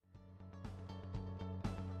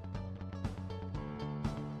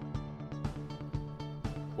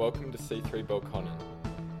Welcome to C3 Belconnen.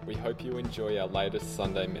 We hope you enjoy our latest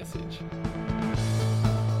Sunday message.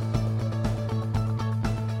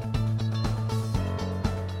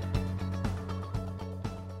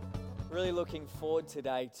 Really looking forward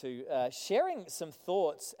today to sharing some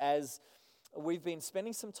thoughts as we've been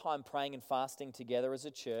spending some time praying and fasting together as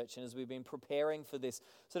a church, and as we've been preparing for this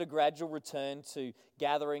sort of gradual return to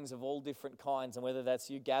gatherings of all different kinds, and whether that's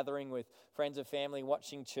you gathering with friends or family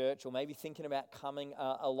watching church, or maybe thinking about coming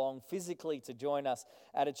along physically to join us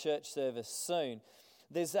at a church service soon.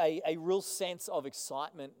 There's a real sense of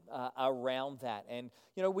excitement around that. And,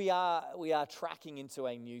 you know, we are tracking into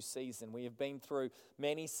a new season. We have been through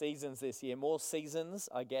many seasons this year, more seasons,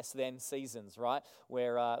 I guess, than seasons, right?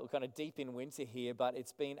 We're kind of deep in winter here, but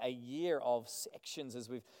it's been a year of sections as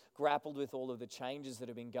we've grappled with all of the changes that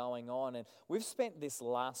have been going on. And we've spent this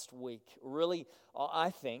last week really, I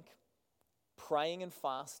think, praying and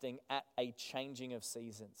fasting at a changing of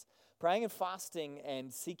seasons. Praying and fasting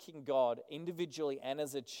and seeking God individually and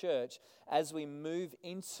as a church as we move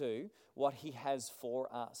into what He has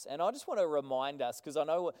for us. And I just want to remind us, because I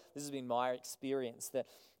know this has been my experience,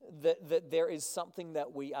 that there is something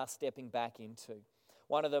that we are stepping back into.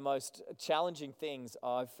 One of the most challenging things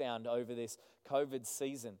I've found over this COVID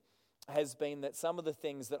season has been that some of the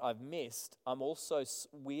things that I've missed, I'm also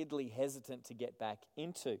weirdly hesitant to get back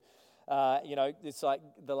into. It's like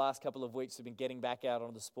the last couple of weeks we've been getting back out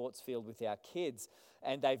on the sports field with our kids,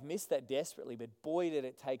 and they've missed that desperately, but boy, did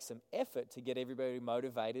it take some effort to get everybody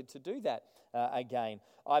motivated to do that again.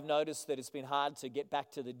 I've noticed that it's been hard to get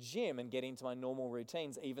back to the gym and get into my normal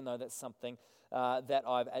routines, even though that's something that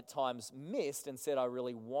I've at times missed and said I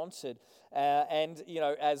really wanted. And, you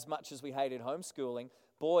know, as much as we hated homeschooling,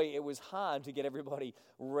 boy, it was hard to get everybody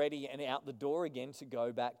ready and out the door again to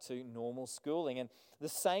go back to normal schooling. And the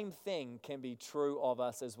same thing can be true of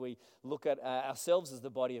us as we look at ourselves as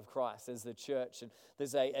the body of Christ, as the church. And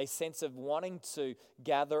there's a sense of wanting to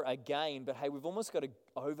gather again, but hey, we've almost got to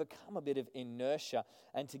overcome a bit of inertia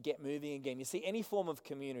and to get moving again. You see, any form of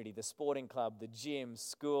community, the sporting club, the gym,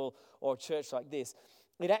 school, or church like this,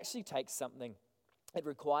 it actually takes something. It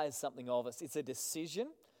requires something of us. It's a decision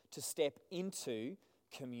to step into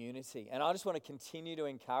community. And I just want to continue to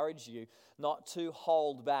encourage you not to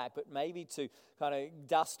hold back, but maybe to kind of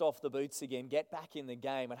dust off the boots again, get back in the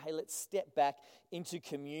game, and hey, let's step back into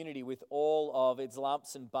community with all of its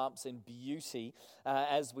lumps and bumps and beauty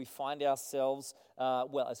as we find ourselves,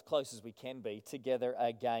 as close as we can be, together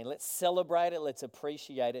again. Let's celebrate it, let's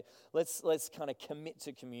appreciate it, let's kind of commit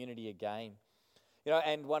to community again. You know,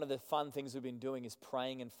 and one of the fun things we've been doing is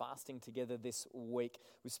praying and fasting together this week.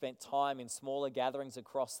 We've spent time in smaller gatherings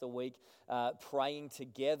across the week, praying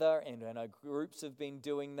together, and I know groups have been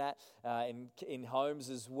doing that in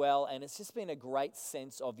homes as well. And it's just been a great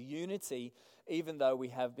sense of unity, even though we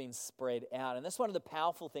have been spread out. And that's one of the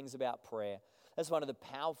powerful things about prayer. That's one of the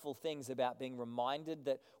powerful things about being reminded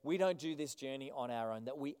that we don't do this journey on our own,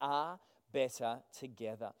 that we are better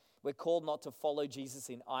together. We're called not to follow Jesus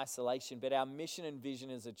in isolation, but our mission and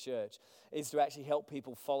vision as a church is to actually help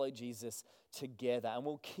people follow Jesus together. And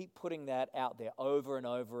we'll keep putting that out there over and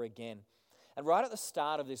over again. And right at the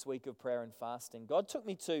start of this week of prayer and fasting, God took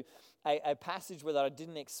me to a passage that I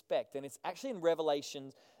didn't expect. And it's actually in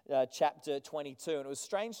Revelation chapter 22. And it was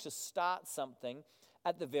strange to start something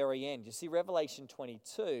at the very end. You see, Revelation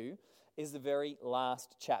 22 is the very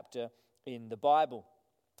last chapter in the Bible.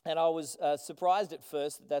 And I was surprised at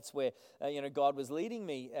first that that's where God was leading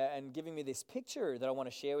me and giving me this picture that I want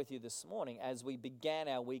to share with you this morning as we began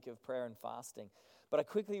our week of prayer and fasting. But I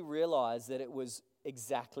quickly realized that it was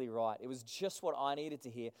exactly right. It was just what I needed to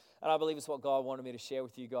hear, and I believe it's what God wanted me to share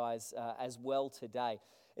with you guys as well today.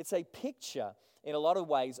 It's a picture in a lot of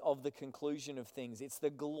ways of the conclusion of things. It's the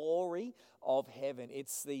glory of heaven.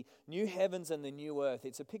 It's the new heavens and the new earth.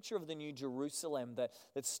 It's a picture of the new Jerusalem that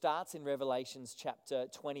starts in Revelations chapter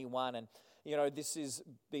 21. And, you know, this has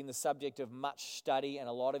been the subject of much study and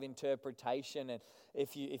a lot of interpretation. And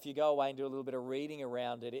if you go away and do a little bit of reading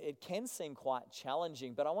around it, it can seem quite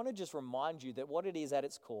challenging. But I want to just remind you that what it is at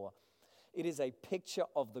its core, it is a picture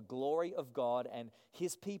of the glory of God and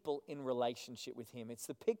His people in relationship with Him. It's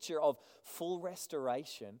the picture of full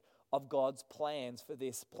restoration of God's plans for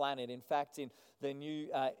this planet. In fact, in the new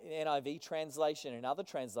NIV translation and other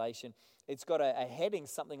translation, it's got a heading,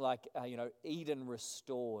 something like, Eden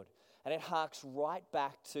restored. And it harks right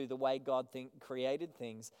back to the way God created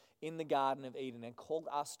things in the Garden of Eden and called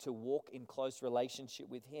us to walk in close relationship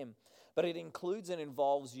with Him. But it includes and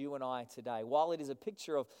involves you and I today. While it is a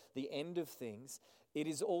picture of the end of things,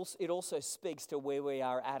 it also speaks to where we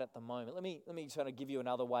are at the moment. Let me try to give you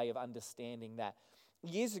another way of understanding that.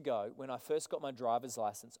 Years ago, when I first got my driver's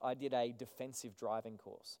license, I did a defensive driving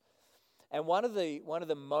course. And one of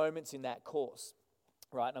the moments in that course,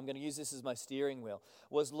 right, and I'm going to use this as my steering wheel,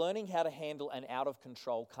 was learning how to handle an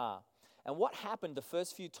out-of-control car. And what happened the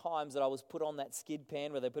first few times that I was put on that skid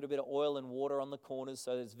pan where they put a bit of oil and water on the corners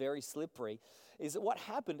so it's very slippery, is that what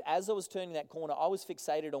happened as I was turning that corner, I was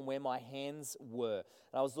fixated on where my hands were.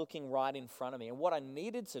 And I was looking right in front of me. And what I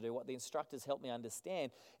needed to do, what the instructors helped me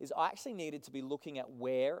understand, is I actually needed to be looking at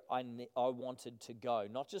where I wanted to go,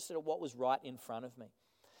 not just at what was right in front of me.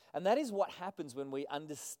 And that is what happens when we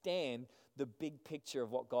understand the big picture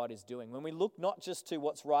of what God is doing. When we look not just to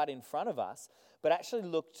what's right in front of us, but actually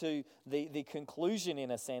look to the conclusion, in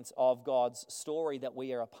a sense, of God's story that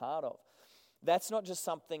we are a part of. That's not just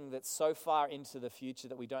something that's so far into the future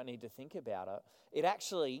that we don't need to think about it. It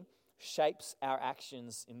actually shapes our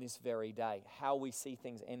actions in this very day, how we see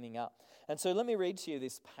things ending up. And so let me read to you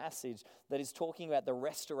this passage that is talking about the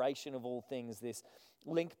restoration of all things, this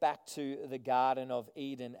link back to the Garden of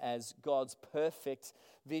Eden as God's perfect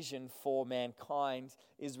vision for mankind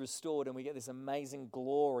is restored, and we get this amazing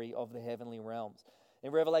glory of the heavenly realms.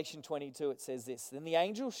 In Revelation 22, it says this, "Then the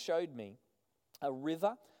angel showed me a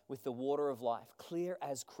river with the water of life, clear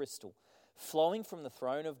as crystal, flowing from the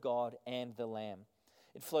throne of God and the Lamb.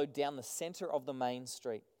 It flowed down the center of the main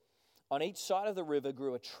street. On each side of the river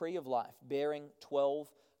grew a tree of life, bearing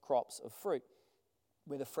 12 crops of fruit,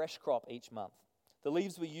 with a fresh crop each month. The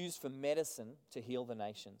leaves were used for medicine to heal the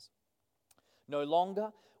nations. No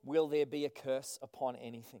longer will there be a curse upon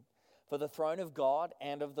anything, for the throne of God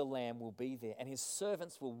and of the Lamb will be there, and his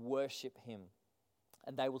servants will worship him,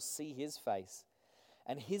 and they will see his face,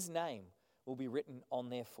 and his name will be written on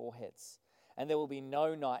their foreheads. And there will be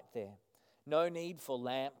no night there, no need for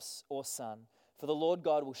lamps or sun, for the Lord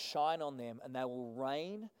God will shine on them, and they will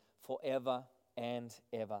reign forever and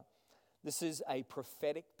ever." This is a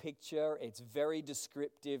prophetic picture. It's very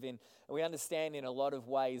descriptive, and we understand in a lot of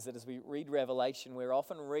ways that as we read Revelation, we're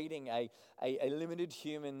often reading a limited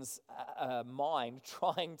human's mind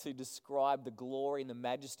trying to describe the glory and the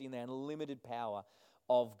majesty and the unlimited power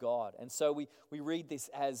of God. And so we read this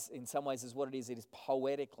as, in some ways, as what it is. It is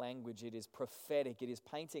poetic language. It is prophetic. It is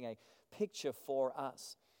painting a picture for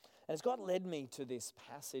us. And as God led me to this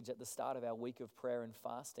passage at the start of our week of prayer and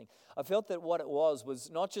fasting, I felt that what it was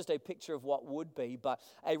not just a picture of what would be, but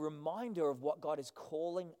a reminder of what God is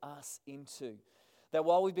calling us into. That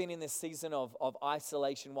while we've been in this season of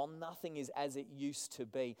isolation, while nothing is as it used to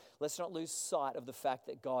be, let's not lose sight of the fact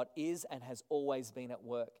that God is and has always been at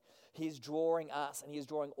work. He is drawing us, and he is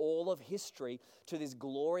drawing all of history to this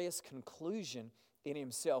glorious conclusion in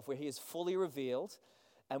himself, where he is fully revealed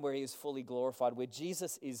and where he is fully glorified, where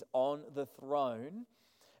Jesus is on the throne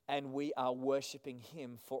and we are worshiping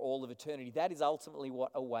him for all of eternity. That is ultimately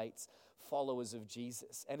what awaits followers of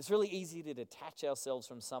Jesus. And it's really easy to detach ourselves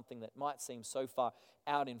from something that might seem so far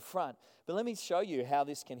out in front. But let me show you how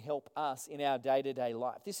this can help us in our day-to-day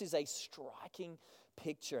life. This is a striking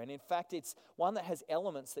picture. And in fact, it's one that has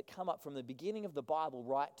elements that come up from the beginning of the Bible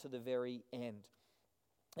right to the very end.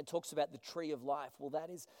 It talks about the tree of life. Well, that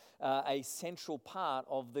is a central part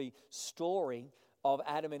of the story of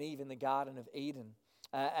Adam and Eve in the Garden of Eden,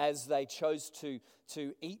 as they chose to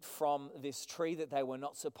eat from this tree that they were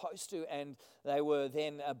not supposed to, and they were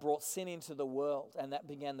then brought sin into the world, and that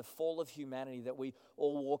began the fall of humanity that we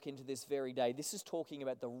all walk into this very day. This is talking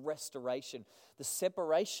about the restoration, the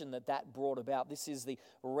separation that brought about. This is the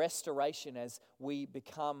restoration as we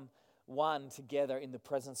become one together in the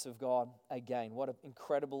presence of God again. What an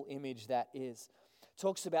incredible image that is. It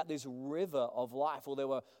talks about this river of life. Well, there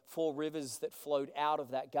were 4 rivers that flowed out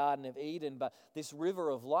of that Garden of Eden, but this river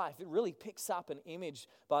of life, it really picks up an image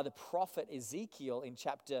by the prophet Ezekiel in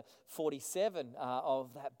chapter 47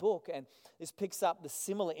 of that book, and this picks up the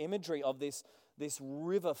similar imagery of this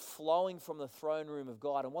river flowing from the throne room of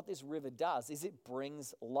God. And what this river does is it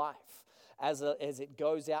brings life. As it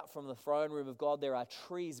goes out from the throne room of God, there are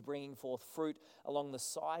trees bringing forth fruit along the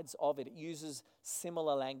sides of it. It uses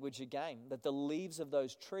similar language again, that the leaves of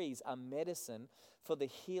those trees are medicine for the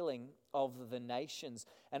healing of the nations.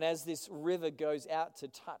 And as this river goes out to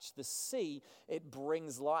touch the sea, it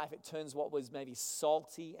brings life. It turns what was maybe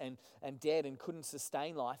salty and dead and couldn't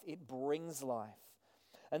sustain life. It brings life.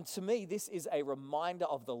 And to me, this is a reminder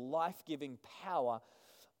of the life-giving power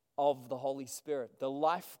of the Holy Spirit, the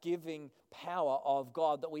life-giving power of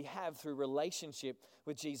God that we have through relationship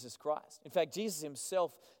with Jesus Christ. In fact, Jesus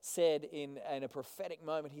himself said in a prophetic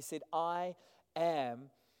moment, he said, "I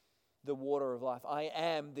am the water of life. I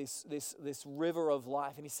am this river of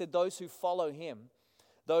life." And he said, those who follow him,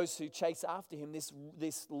 those who chase after him,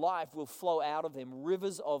 this life will flow out of them,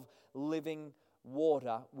 rivers of living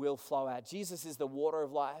water will flow out. Jesus is the water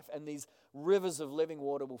of life, and these rivers of living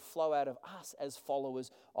water will flow out of us as followers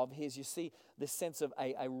of his. You see, this sense of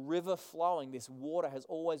a river flowing, this water has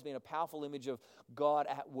always been a powerful image of God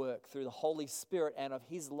at work through the Holy Spirit and of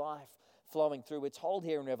his life flowing through. We're told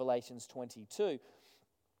here in Revelations 22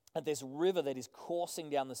 that this river that is coursing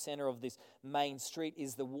down the center of this main street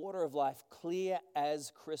is the water of life, clear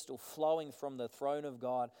as crystal, flowing from the throne of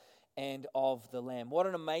God and of the Lamb. What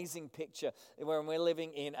an amazing picture when we're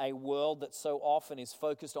living in a world that so often is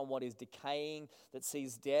focused on what is decaying, that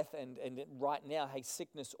sees death and right now, hey,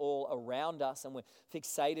 sickness all around us, and we're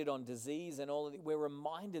fixated on disease and all of it. We're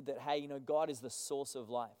reminded that, hey, God is the source of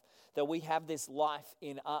life, that we have this life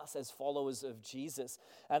in us as followers of Jesus,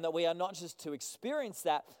 and that we are not just to experience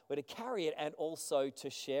that, but to carry it and also to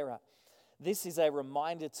share it. This is a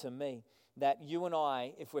reminder to me that you and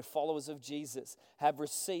I, if we're followers of Jesus, have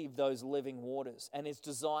received those living waters, and it's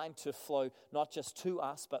designed to flow not just to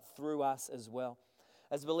us, but through us as well.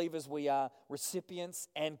 As believers, we are recipients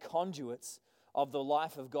and conduits of the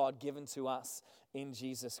life of God given to us in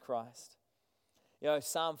Jesus Christ.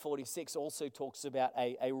 Psalm 46 also talks about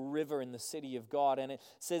a river in the city of God, and it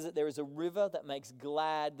says that there is a river that makes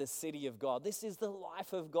glad the city of God. This is the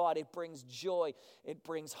life of God. It brings joy, it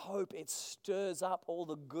brings hope, it stirs up all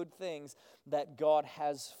the good things that God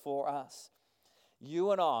has for us.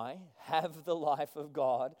 You and I have the life of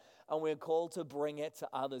God, and we're called to bring it to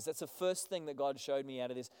others. That's the first thing that God showed me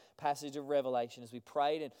out of this passage of Revelation as we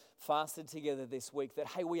prayed and fasted together this week, that,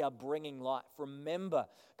 hey, we are bringing life. Remember,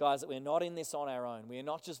 guys, that we're not in this on our own. We are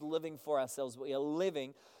not just living for ourselves, but we are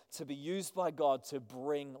living to be used by God to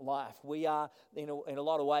bring life. We are, in a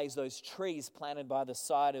lot of ways, those trees planted by the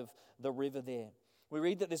side of the river there. We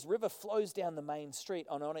read that this river flows down the main street,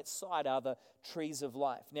 and on its side are the trees of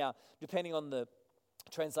life. Now, depending on the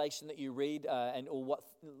translation that you read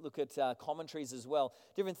look at commentaries as well,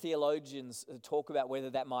 different theologians talk about whether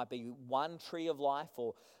that might be one tree of life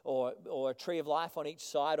or a tree of life on each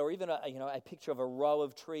side, or even a picture of a row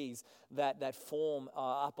of trees that form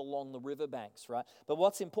up along the riverbanks, right? But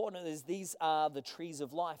what's important is these are the trees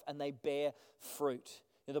of life, and they bear fruit.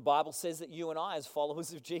 The Bible says that you and I, as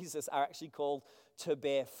followers of Jesus, are actually called to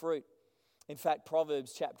bear fruit. In fact,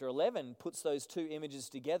 Proverbs chapter 11 puts those two images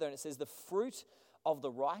together, and it says the fruit of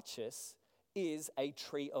the righteous is a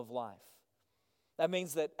tree of life. That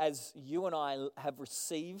means that as you and I have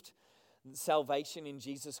received salvation in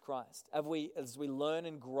Jesus Christ, as we learn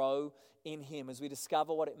and grow in him, as we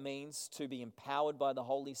discover what it means to be empowered by the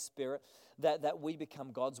Holy Spirit, that we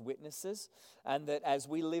become God's witnesses, and that as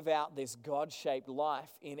we live out this God-shaped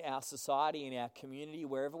life in our society, in our community,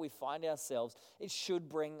 wherever we find ourselves, it should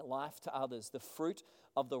bring life to others. The fruit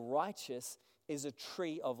of the righteous is a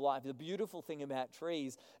tree of life. The beautiful thing about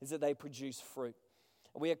trees is that they produce fruit.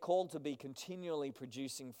 We are called to be continually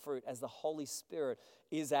producing fruit as the Holy Spirit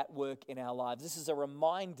is at work in our lives. This is a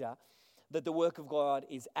reminder that the work of God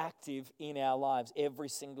is active in our lives every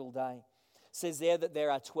single day. It says there that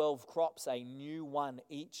there are 12 crops, a new one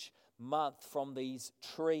each month from these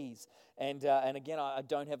trees. And again, I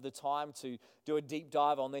don't have the time to do a deep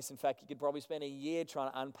dive on this. In fact, you could probably spend a year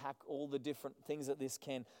trying to unpack all the different things that this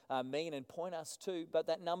can mean and point us to. But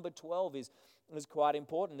that number 12 is quite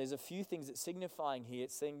important. There's a few things it's signifying here.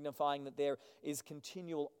 It's signifying that there is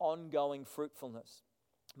continual ongoing fruitfulness.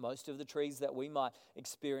 Most of the trees that we might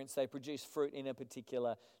experience, they produce fruit in a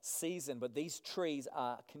particular season. But these trees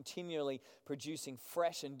are continually producing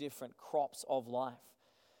fresh and different crops of life.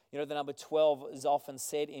 The number 12 is often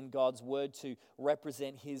said in God's word to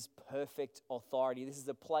represent his perfect authority. This is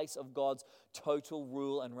a place of God's total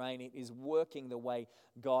rule and reign. It is working the way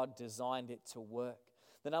God designed it to work.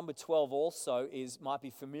 The number 12 also might be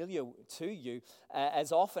familiar to you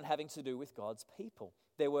as often having to do with God's people.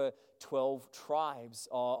 There were 12 tribes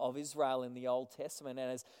of Israel in the Old Testament,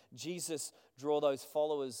 and as Jesus drew those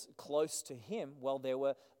followers close to him, well, there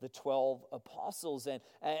were the 12 apostles.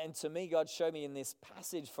 And to me, God showed me in this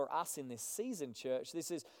passage for us in this season, church,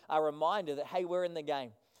 this is a reminder that, hey, we're in the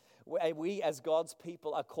game. We as God's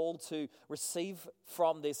people are called to receive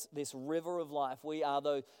from this river of life. We are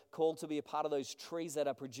called to be a part of those trees that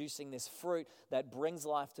are producing this fruit that brings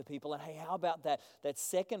life to people. And hey, how about that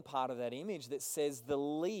second part of that image that says the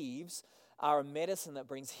leaves are a medicine that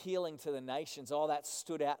brings healing to the nations? Oh, that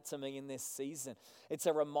stood out to me in this season. It's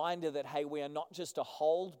a reminder that, hey, we are not just to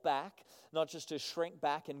hold back, not just to shrink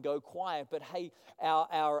back and go quiet, but hey,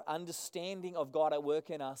 our understanding of God at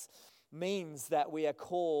work in us means that we are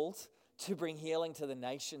called to bring healing to the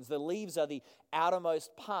nations. The leaves are the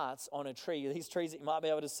outermost parts on a tree. These trees that you might be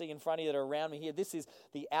able to see in front of you that are around me here, this is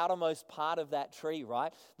the outermost part of that tree,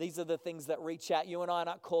 right? These are the things that reach out. You and I are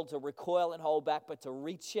not called to recoil and hold back, but to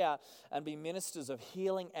reach out and be ministers of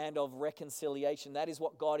healing and of reconciliation. That is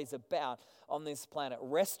what God is about on this planet.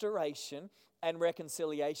 Restoration and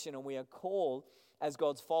reconciliation, and we are called as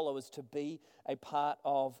God's followers to be a part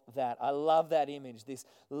of that. I love that image, this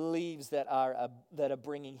leaves that are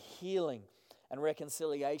bringing healing and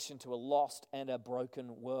reconciliation to a lost and a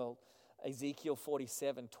broken world. Ezekiel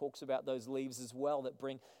 47 talks about those leaves as well that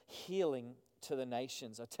bring healing to the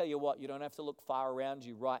nations. I tell you what, you don't have to look far around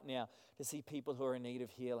you right now to see people who are in need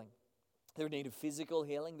of healing. They're in need of physical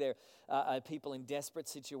healing. There are people in desperate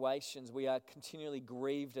situations. We are continually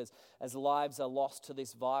grieved as lives are lost to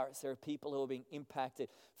this virus. There are people who are being impacted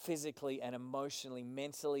physically and emotionally,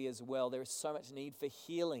 mentally as well. There is so much need for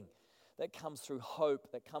healing that comes through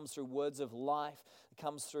hope, that comes through words of life, that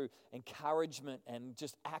comes through encouragement and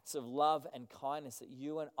just acts of love and kindness that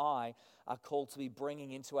you and I are called to be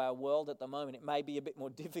bringing into our world at the moment. It may be a bit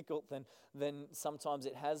more difficult than sometimes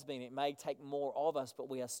it has been. It may take more of us, but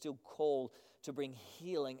we are still called to bring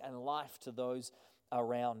healing and life to those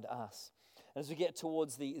around us. As we get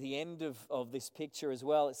towards the end of this picture as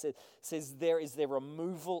well, it says there is the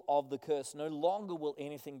removal of the curse. No longer will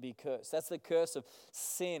anything be cursed. That's the curse of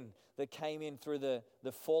sin that came in through the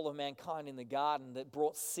fall of mankind in the garden that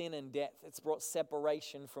brought sin and death. It's brought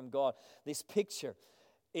separation from God. This picture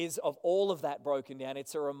is of all of that broken down.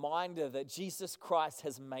 It's a reminder that Jesus Christ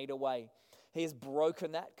has made a way. He has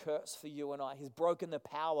broken that curse for you and I. He's broken the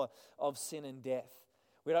power of sin and death.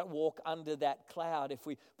 We don't walk under that cloud. If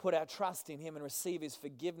we put our trust in Him and receive His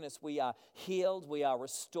forgiveness, we are healed, we are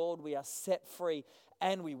restored, we are set free,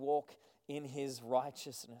 and we walk in His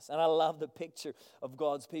righteousness. And I love the picture of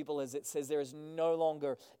God's people as it says there is no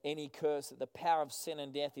longer any curse, that the power of sin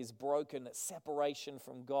and death is broken, that separation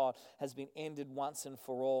from God has been ended once and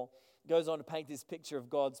for all. It goes on to paint this picture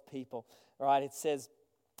of God's people. Right? It says,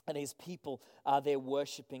 and His people are there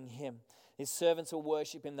worshiping Him. His servants will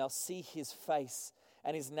worship Him. They'll see His face,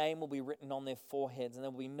 and His name will be written on their foreheads, and there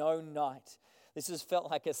will be no night. This has felt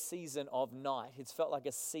like a season of night. It's felt like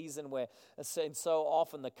a season where, and so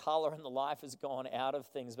often the color and the life has gone out of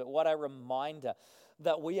things. But what a reminder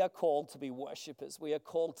that we are called to be worshipers. We are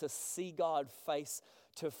called to see God face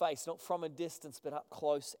to face, not from a distance, but up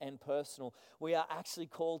close and personal. We are actually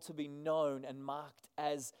called to be known and marked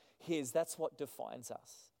as His. That's what defines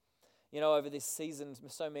us. You know, over this season,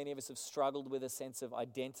 so many of us have struggled with a sense of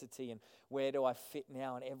identity and where do I fit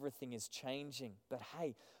now, and everything is changing. But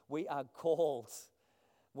hey, we are called.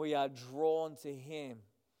 We are drawn to Him.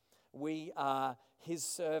 We are His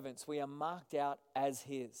servants. We are marked out as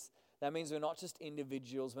His. That means we're not just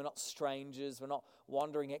individuals. We're not strangers. We're not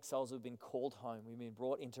wandering exiles who've been called home. We've been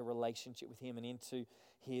brought into relationship with Him and into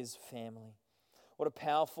His family. What a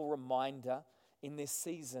powerful reminder in this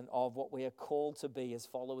season of what we are called to be as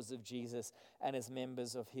followers of Jesus and as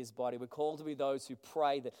members of His body. We're called to be those who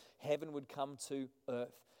pray that heaven would come to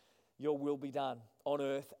earth. Your will be done on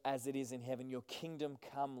earth as it is in heaven. Your kingdom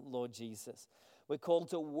come, Lord Jesus. We're called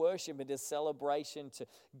to worship and to celebration, to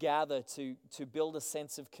gather, to build a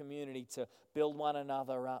sense of community, to build one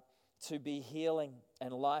another up, to be healing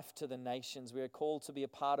and life to the nations. We are called to be a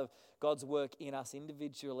part of God's work in us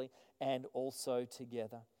individually and also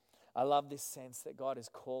together. I love this sense that God is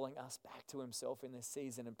calling us back to Himself in this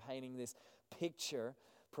season and painting this picture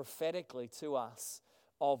prophetically to us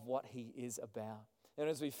of what He is about. And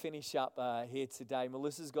as we finish up here today,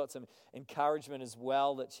 Melissa's got some encouragement as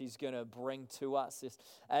well that she's going to bring to us just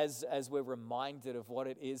as we're reminded of what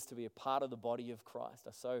it is to be a part of the body of Christ.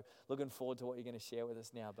 I'm so looking forward to what you're going to share with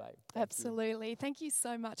us now, babe. Absolutely. Thank you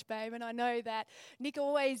so much, babe. And I know that Nick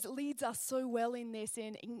always leads us so well in this,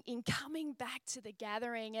 in coming back to the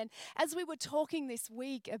gathering. And as we were talking this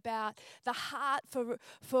week about the heart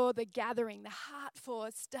for the gathering, the heart for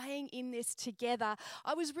staying in this together,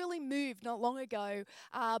 I was really moved not long ago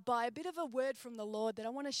by a bit of a word from the Lord that I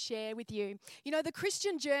want to share with you. You know, the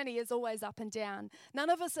Christian journey is always up and down. None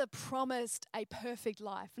of us are promised a perfect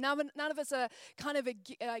life. None of us are kind of a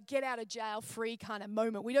get out of jail free kind of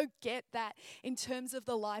moment. We don't get that in terms of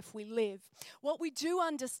the life we live. What we do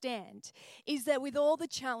understand is that with all the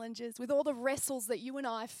challenges, with all the wrestles that you and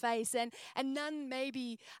I face, and none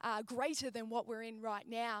maybe greater than what we're in right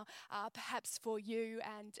now, perhaps for you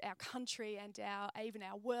and our country and even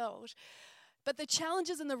our world. But the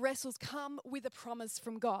challenges and the wrestles come with a promise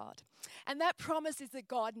from God. And that promise is that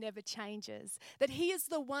God never changes, that He is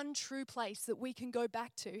the one true place that we can go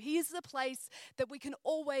back to. He is the place that we can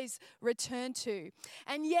always return to.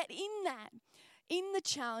 And yet in that, in the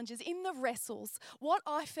challenges, in the wrestles, what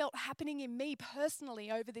I felt happening in me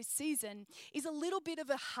personally over this season is a little bit of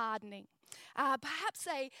a hardening. Perhaps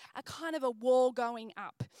a kind of a wall going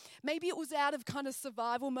up. Maybe it was out of kind of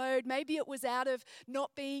survival mode. Maybe it was out of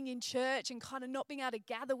not being in church and kind of not being able to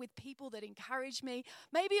gather with people that encouraged me.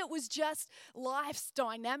 Maybe it was just life's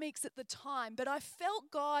dynamics at the time. But I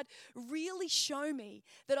felt God really show me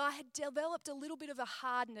that I had developed a little bit of a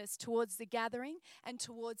hardness towards the gathering and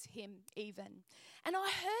towards Him even. And I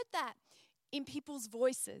heard that in people's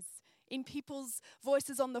voices. In people's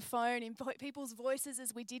voices on the phone, in people's voices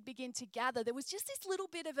as we did begin to gather, there was just this little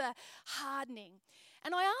bit of a hardening.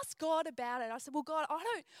 And I asked God about it. I said, well, God, I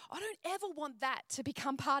don't ever want that to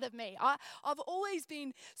become part of me. I've always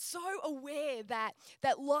been so aware that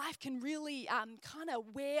life can really kind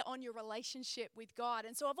of wear on your relationship with God.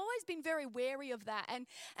 And so I've always been very wary of that. And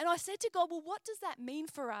I said to God, well, what does that mean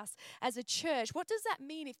for us as a church? What does that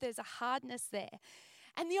mean if there's a hardness there?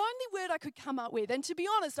 And the only word I could come up with, and to be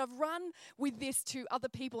honest, I've run with this to other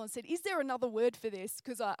people and said, is there another word for this?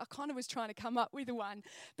 Because I kind of was trying to come up with one.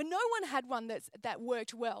 But no one had one that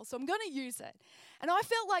worked well, so I'm going to use it. And I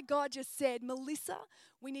felt like God just said, Melissa,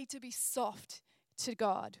 we need to be soft to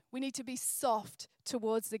God. We need to be soft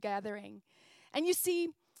towards the gathering. And you see,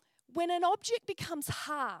 when an object becomes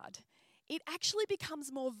hard, it actually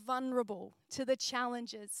becomes more vulnerable to the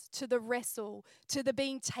challenges, to the wrestle, to the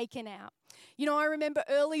being taken out. You know, I remember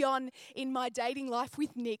early on in my dating life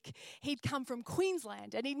with Nick, he'd come from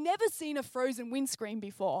Queensland and he'd never seen a frozen windscreen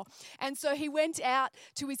before. And so he went out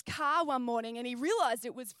to his car one morning and he realized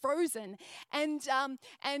it was frozen. And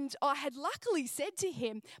I had luckily said to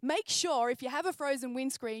him, make sure if you have a frozen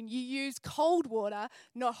windscreen, you use cold water,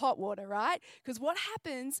 not hot water, right? Because what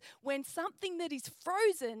happens when something that is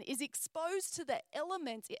frozen is exposed to the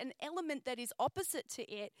elements, an element that is opposite to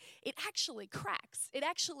it, it actually cracks, it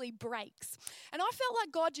actually breaks. And I felt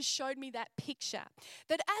like God just showed me that picture,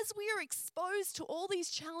 that as we are exposed to all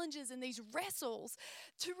these challenges and these wrestles,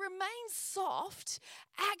 to remain soft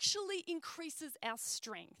actually increases our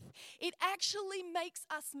strength. It actually makes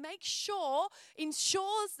us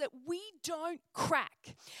ensures that we don't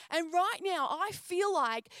crack. And right now, I feel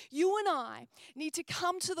like you and I need to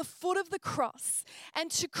come to the foot of the cross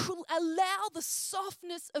and to allow the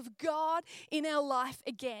softness of God in our life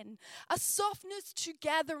again. A softness to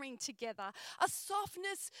gathering together, a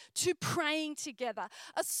softness to praying together,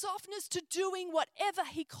 a softness to doing whatever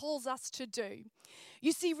He calls us to do.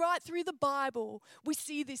 You see, right through the Bible, we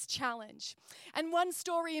see this challenge. And one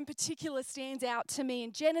story in particular stands out to me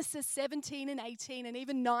in Genesis 17 and 18 and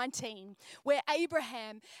even 19, where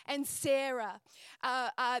Abraham and Sarah,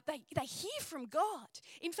 they hear from God.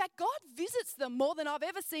 In fact, God visits them more than I've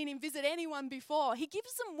ever seen Him visit anyone before. He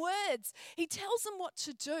gives them words. He tells them what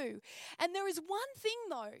to do. And there is one thing,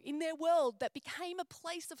 though, in their world that became a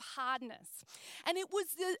place of hardness. And it was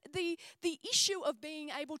the issue of being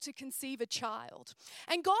able to conceive a child.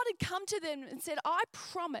 And God had come to them and said, I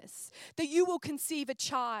promise that you will conceive a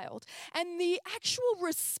child. And the actual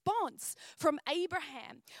response from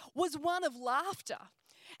Abraham was one of laughter.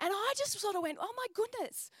 And I just sort of went, oh my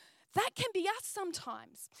goodness, that can be us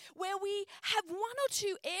sometimes, where we have one or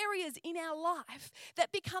two areas in our life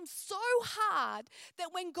that become so hard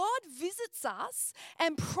that when God visits us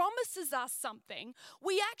and promises us something,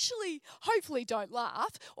 we actually hopefully don't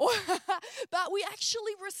laugh, but we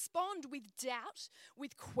actually respond with doubt,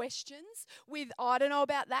 with questions, with, I don't know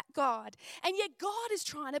about that, God. And yet God is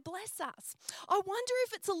trying to bless us. I wonder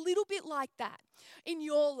if it's a little bit like that in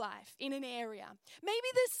your life, in an area. Maybe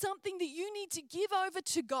there's something that you need to give over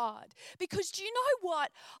to God. Because do you know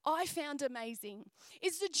what I found amazing?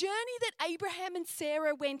 Is the journey that Abraham and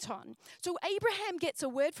Sarah went on. So Abraham gets a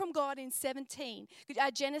word from God in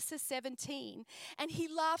Genesis 17, and he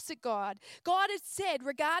laughs at God. God has said,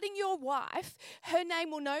 regarding your wife, her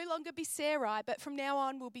name will no longer be Sarai, but from now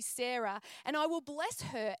on will be Sarah, and I will bless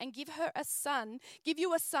her and give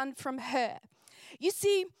you a son from her. You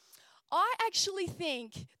see, I actually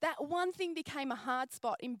think that one thing became a hard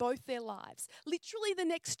spot in both their lives. Literally the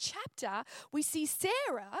next chapter, we see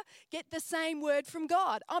Sarah get the same word from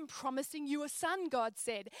God. I'm promising you a son, God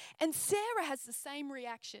said. And Sarah has the same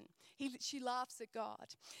reaction. She laughs at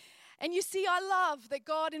God. And you see, I love that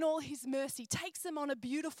God in all His mercy takes them on a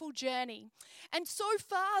beautiful journey. And so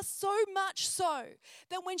far, so much so,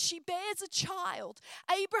 that when she bears a child,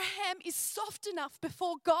 Abraham is soft enough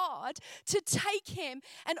before God to take him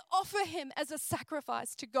and offer him as a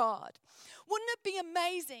sacrifice to God. Wouldn't it be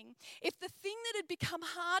amazing if the thing that had become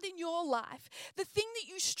hard in your life, the thing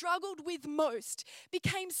that you struggled with most,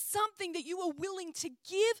 became something that you were willing to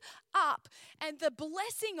give up and the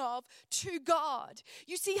blessing of to God.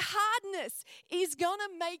 You see, hardness is going to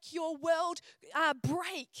make your world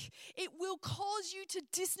break. It will cause you to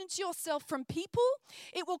distance yourself from people.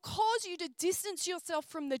 It will cause you to distance yourself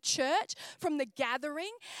from the church, from the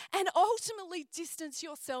gathering, and ultimately distance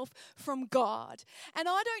yourself from God. And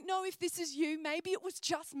I don't know if this is you, maybe it was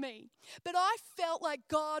just me, but I felt like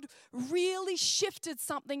God really shifted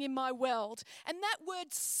something in my world. And that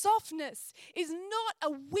word softness is not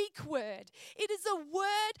a weak word. It is a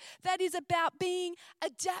word that is about being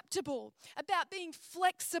adaptable, about being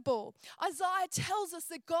flexible. Isaiah tells us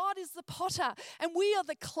that God is the potter and we are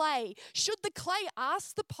the clay. Should the clay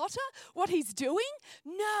ask the potter what he's doing?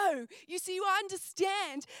 No. You see, I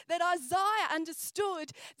understand that Isaiah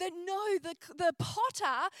understood that no, the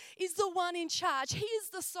potter is the one in charge. He is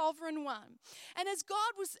the sovereign one. And as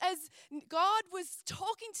God was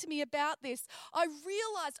talking to me about this, I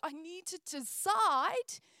realized I need to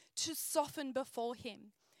decide to soften before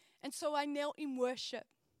him. And so I knelt in worship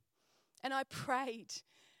and I prayed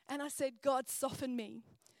and I said, God, soften me.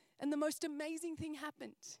 And the most amazing thing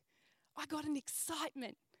happened. I got an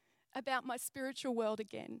excitement about my spiritual world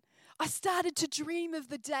again. I started to dream of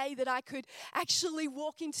the day that I could actually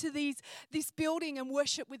walk into this building and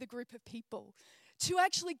worship with a group of people, to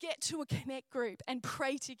actually get to a connect group and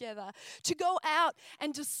pray together, to go out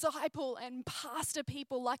and disciple and pastor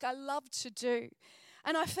people like I love to do.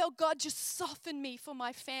 And I felt God just soften me for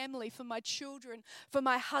my family, for my children, for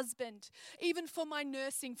my husband, even for my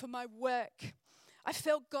nursing, for my work. I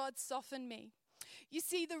felt God soften me. You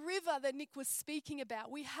see, the river that Nick was speaking about,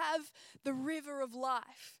 we have the river of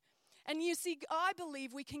life. And you see, I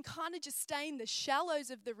believe we can kind of just stay in the shallows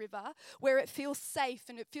of the river where it feels safe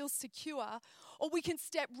and it feels secure, or we can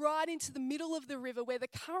step right into the middle of the river where the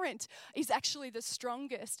current is actually the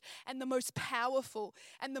strongest and the most powerful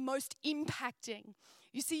and the most impacting.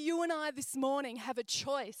 You see, you and I this morning have a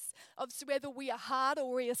choice of whether we are hard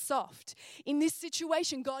or we are soft. In this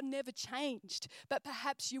situation, God never changed, but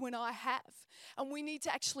perhaps you and I have. And we need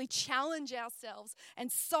to actually challenge ourselves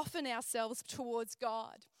and soften ourselves towards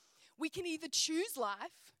God. We can either choose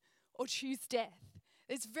life or choose death.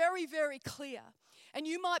 It's very, very clear. And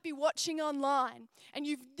you might be watching online and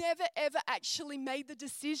you've never, ever actually made the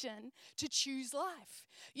decision to choose life.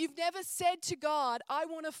 You've never said to God, I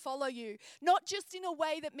want to follow you. Not just in a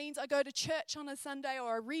way that means I go to church on a Sunday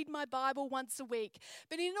or I read my Bible once a week,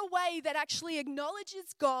 but in a way that actually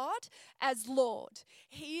acknowledges God as Lord.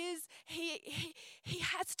 He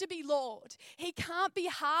has to be Lord. He can't be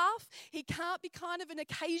half. He can't be kind of an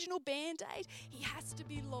occasional Band-Aid. He has to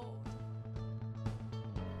be Lord.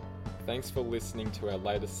 Thanks for listening to our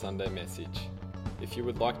latest Sunday message. If you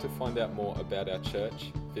would like to find out more about our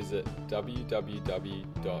church, visit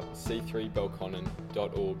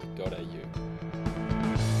www.c3belconnen.org.au.